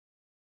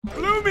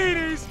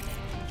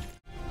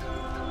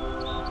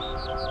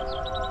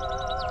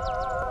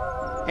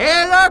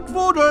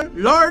Arkvoodle,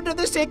 Lord of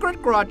the Sacred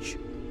Crotch.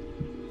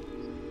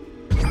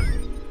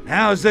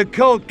 How's the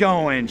cult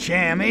going,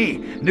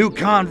 Shammy? New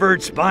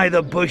converts by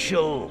the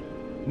bushel?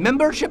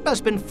 Membership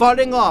has been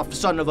falling off,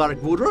 son of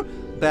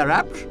Arkvoodle.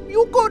 Perhaps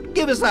you could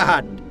give us a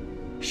hand.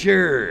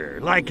 Sure,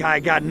 like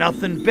I got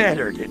nothing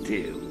better to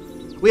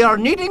do. We are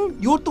needing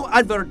you to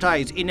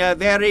advertise in a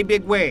very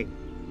big way.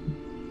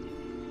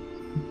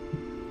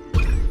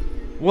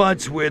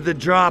 What's with the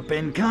drop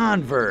in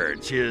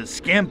converts? You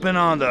skimping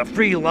on the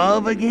free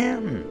love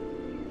again?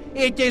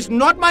 It is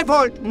not my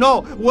fault. No,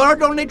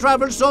 word only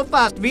travels so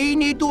fast. We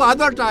need to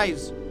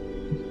advertise.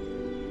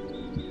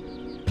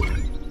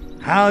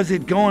 How's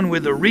it going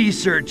with the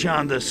research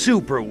on the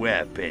super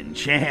weapon,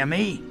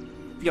 Shammy?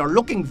 We are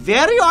looking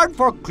very hard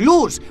for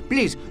clues.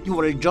 Please, you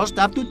will just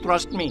have to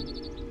trust me.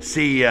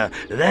 See,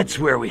 that's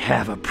where we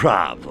have a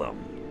problem.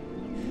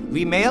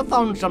 We may have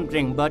found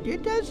something, but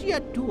it has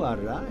yet to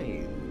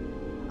arrive.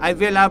 I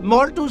will have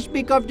more to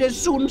speak of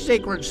this soon,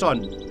 Sacred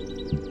Son.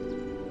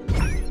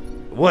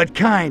 What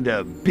kind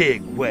of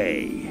big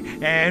way?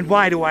 And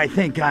why do I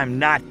think I'm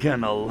not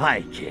gonna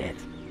like it?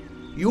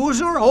 Use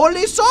your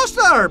holy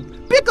saucer!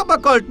 Pick up a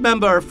cult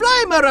member,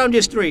 fly him around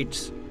the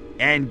streets.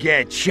 And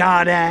get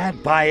shot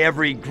at by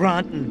every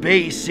grunt in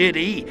Bay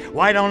City?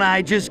 Why don't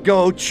I just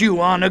go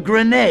chew on a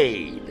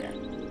grenade?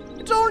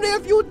 It's only a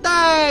few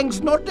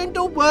tanks, nothing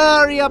to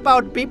worry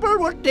about. People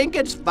will think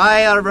it's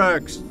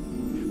fireworks.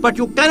 But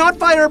you cannot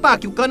fire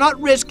back. You cannot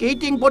risk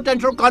hitting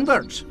potential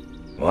converts.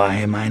 Why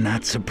am I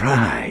not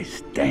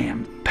surprised,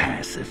 damn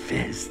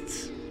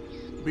pacifists?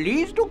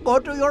 Please do go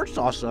to your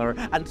saucer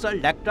and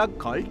select a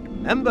cult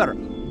member.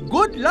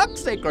 Good luck,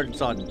 Sacred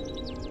Son.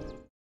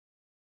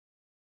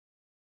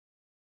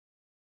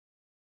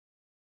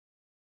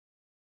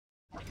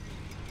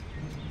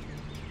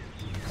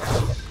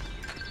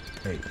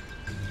 Hey,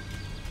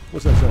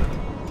 what's that sound?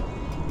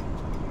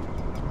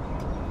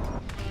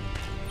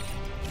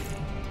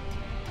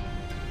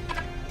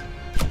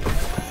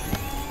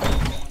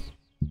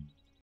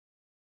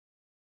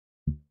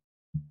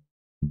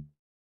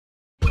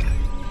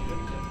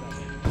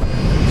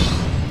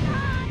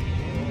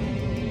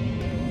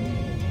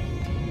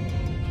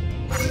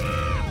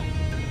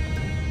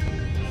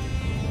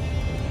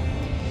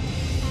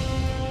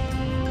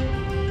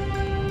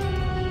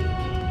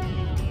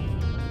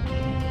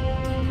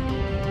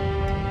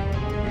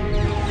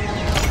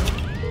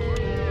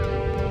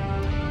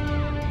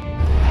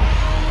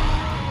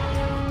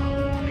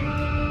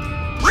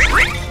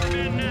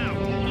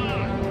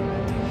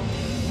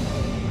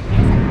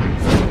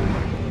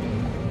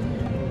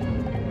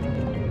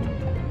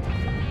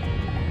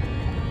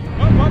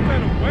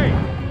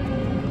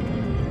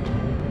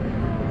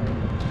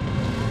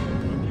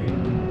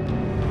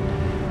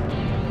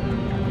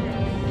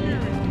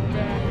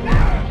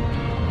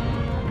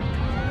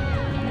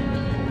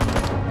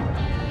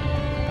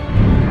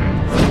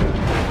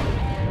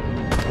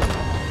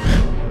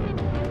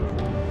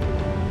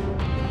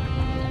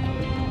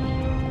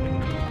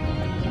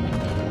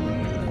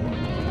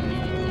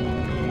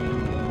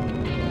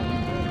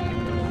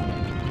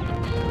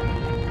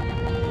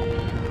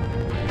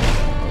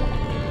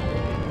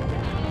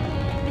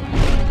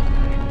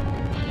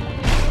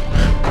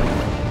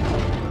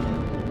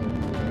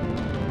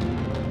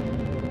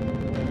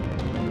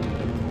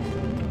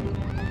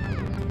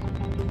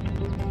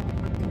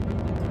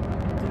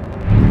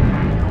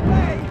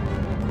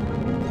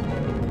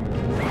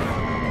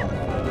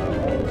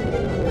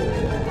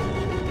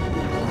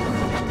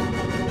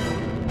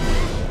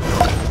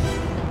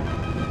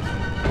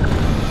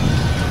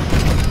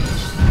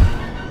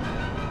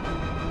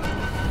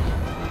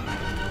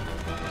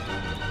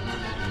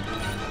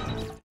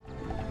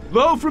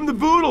 Low from the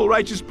Voodle,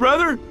 righteous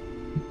brother!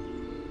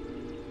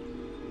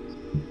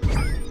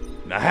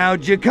 Now,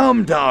 how'd you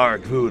come to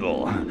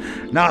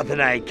Arkvoodle? Not that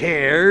I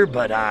care,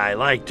 but I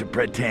like to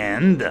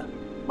pretend.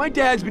 My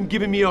dad's been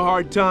giving me a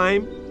hard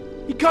time.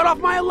 He cut off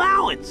my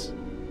allowance.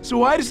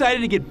 So I decided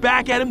to get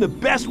back at him the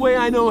best way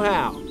I know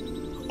how.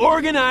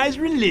 Organized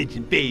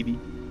religion, baby.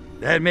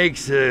 That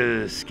makes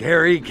a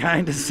scary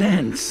kind of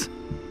sense.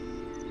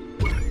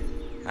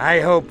 I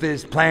hope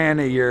this plan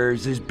of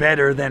yours is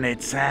better than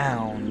it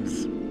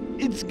sounds.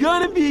 It's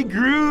gonna be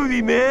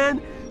groovy,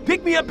 man.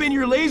 Pick me up in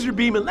your laser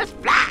beam and let's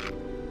fly!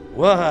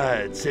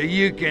 What, so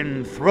you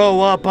can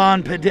throw up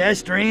on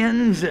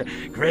pedestrians?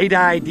 Great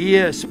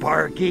idea,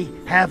 Sparky.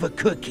 Have a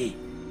cookie.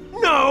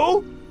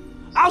 No!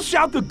 I'll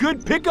shout the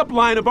good pickup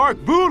line of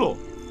Arkvoodle.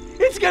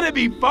 It's gonna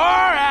be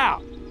far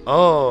out!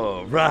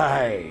 Oh,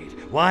 right.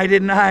 Why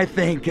didn't I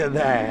think of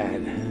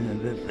that?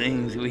 The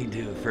things we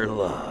do for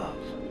love.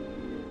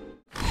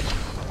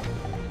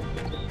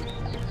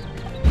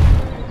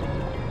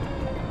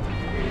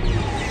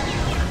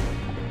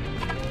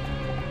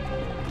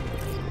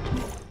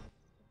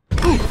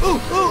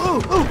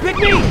 Ooh, pick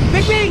me!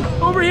 Pick me!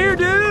 Over here,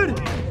 dude!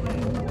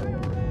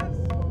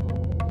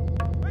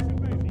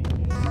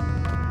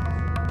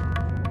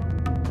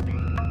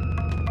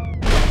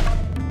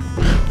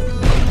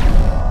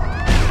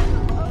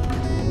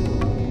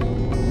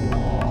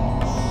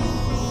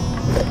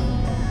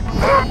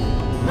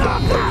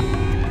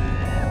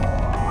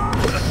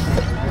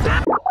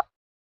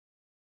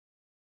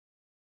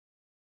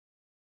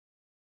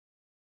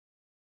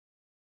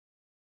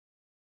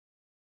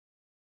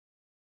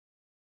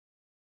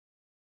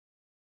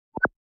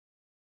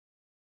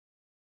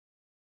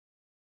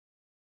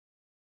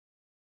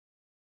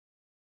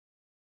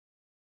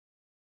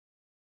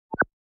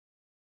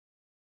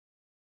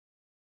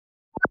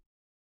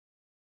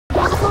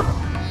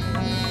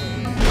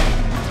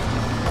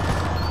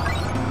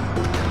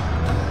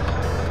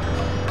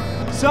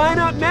 Sign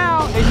up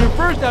now and your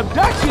first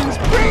abduction's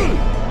free!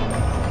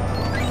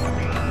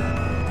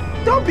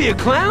 Don't be a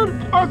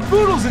clown!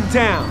 Arkvoodle's in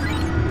town!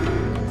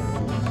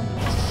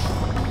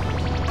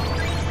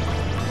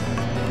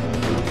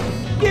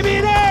 Give me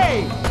an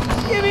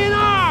A! Give me an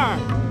R!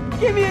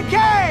 Give me a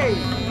K!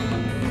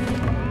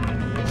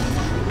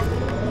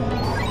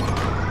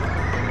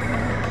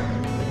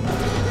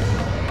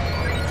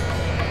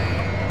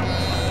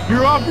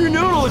 You're off your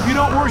noodle if you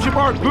don't worship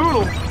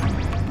Arkvoodle.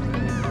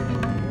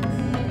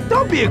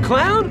 Don't be a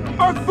clown!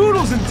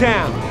 Arkvoodle's in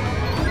town!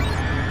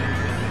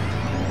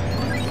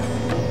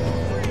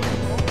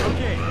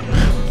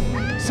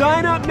 Okay.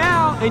 Sign up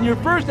now and your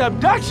first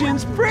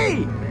abduction's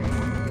free!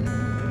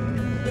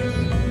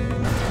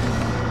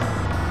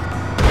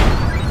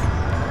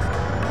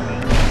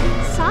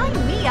 Sign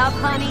me up,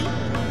 honey.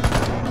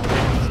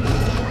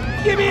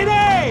 Give me an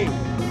A!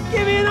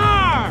 Give me an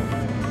R!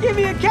 Give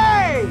me a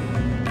K!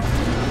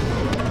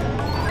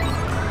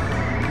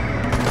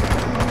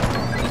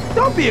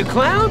 Don't be a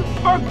clown!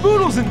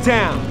 Arkvoodle's in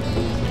town!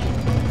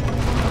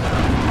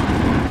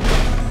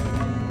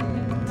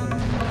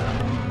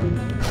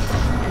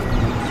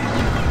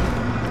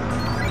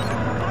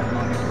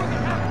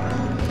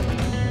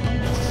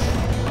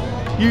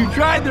 You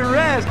tried the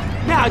rest,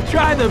 now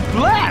try the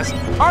blast!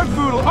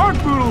 Arkvoodle,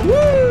 Arkvoodle,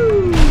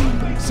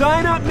 woo!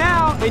 Sign up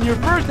now and your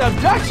first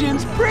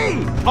abduction's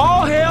free!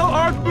 All hail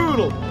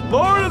Arkvoodle,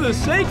 Lord of the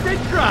Sacred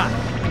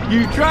Tribe!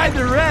 You tried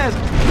the rest,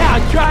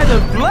 now try the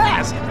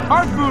blast!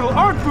 Arkvoodle,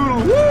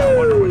 Arkvoodle,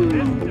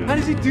 woo! How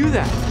does he do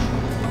that?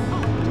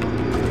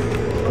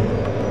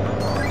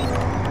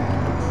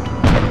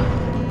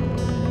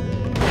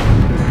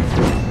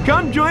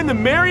 Come join the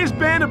merriest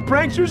band of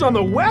pranksters on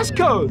the West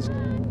Coast!